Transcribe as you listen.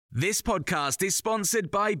This podcast is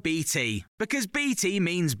sponsored by BT, because BT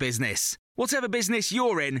means business. Whatever business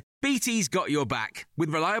you're in, BT's got your back, with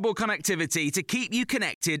reliable connectivity to keep you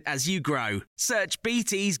connected as you grow. Search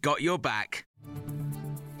BT's got your back.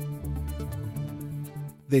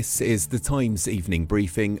 This is the Times evening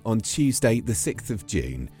briefing on Tuesday, the 6th of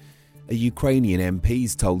June. A Ukrainian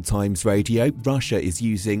MP's told Times Radio Russia is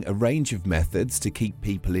using a range of methods to keep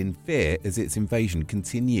people in fear as its invasion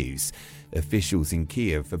continues. Officials in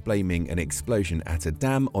Kiev are blaming an explosion at a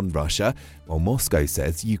dam on Russia, while Moscow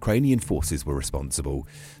says Ukrainian forces were responsible.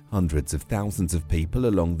 Hundreds of thousands of people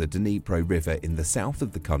along the Dnipro River in the south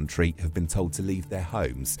of the country have been told to leave their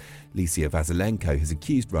homes. Lysia Vasylenko has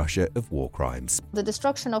accused Russia of war crimes. The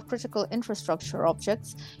destruction of critical infrastructure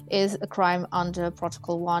objects is a crime under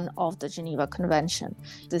Protocol 1 of the Geneva Convention.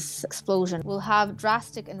 This explosion will have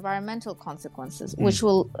drastic environmental consequences, which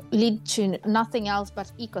will lead to nothing else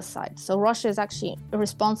but ecocide. So Russia is actually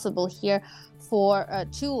responsible here for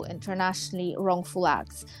two internationally wrongful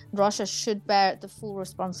acts. Russia should bear the full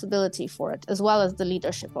responsibility for it, as well as the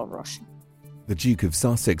leadership of Russia. The Duke of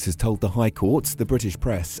Sussex has told the High Court the British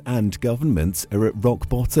press and government are at rock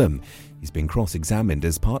bottom. He's been cross-examined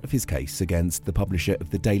as part of his case against the publisher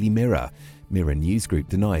of the Daily Mirror. Mirror News Group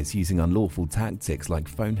denies using unlawful tactics like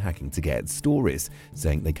phone hacking to get stories,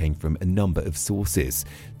 saying they came from a number of sources.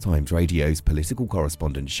 Times Radio's political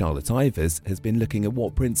correspondent Charlotte Ivers has been looking at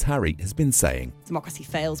what Prince Harry has been saying. Democracy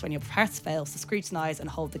fails when your press fails to scrutinise and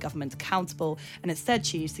hold the government accountable and instead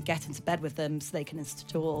choose to get into bed with them so they can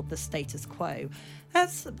install the status quo.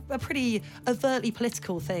 That's a pretty overtly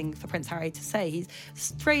political thing for Prince Harry to say. He's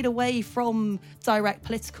strayed away from direct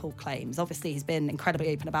political claims. Obviously, he's been incredibly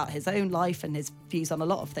open about his own life and his views on a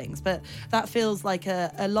lot of things, but that feels like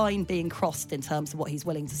a line being crossed in terms of what he's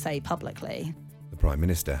willing to say publicly. The Prime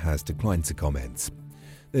Minister has declined to comment.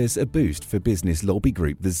 There's a boost for business lobby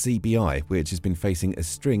group the ZBI, which has been facing a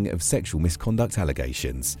string of sexual misconduct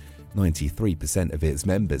allegations. 93% of its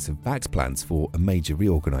members have backed plans for a major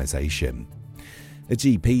reorganisation. A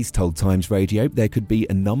GP's told Times Radio there could be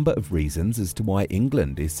a number of reasons as to why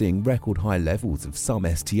England is seeing record high levels of some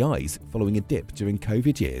STIs following a dip during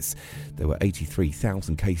COVID years. There were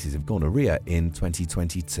 83,000 cases of gonorrhea in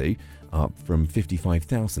 2022, up from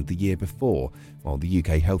 55,000 the year before, while the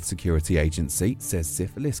UK Health Security Agency says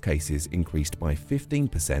syphilis cases increased by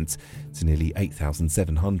 15% to nearly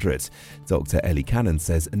 8,700. Dr. Ellie Cannon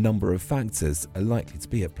says a number of factors are likely to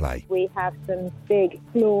be at play. We have some big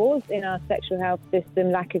flaws in our sexual health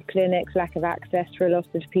system, lack of clinics, lack of access for a lot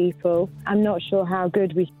of people. I'm not sure how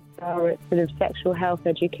good we are at sort of sexual health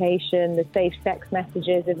education. The safe sex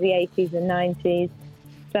messages of the 80s and 90s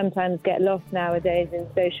sometimes get lost nowadays in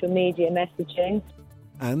social media messaging.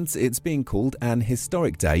 And it's being called an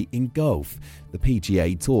historic day in golf. The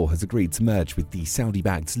PGA Tour has agreed to merge with the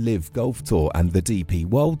Saudi-backed LIV Golf Tour and the DP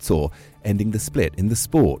World Tour, ending the split in the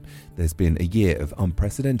sport. There's been a year of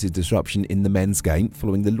unprecedented disruption in the men's game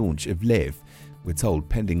following the launch of LIV. We're told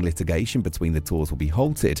pending litigation between the tours will be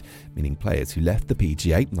halted, meaning players who left the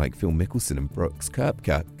PGA, like Phil Mickelson and Brooks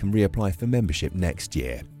Koepka, can reapply for membership next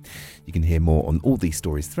year. You can hear more on all these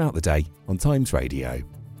stories throughout the day on Times Radio.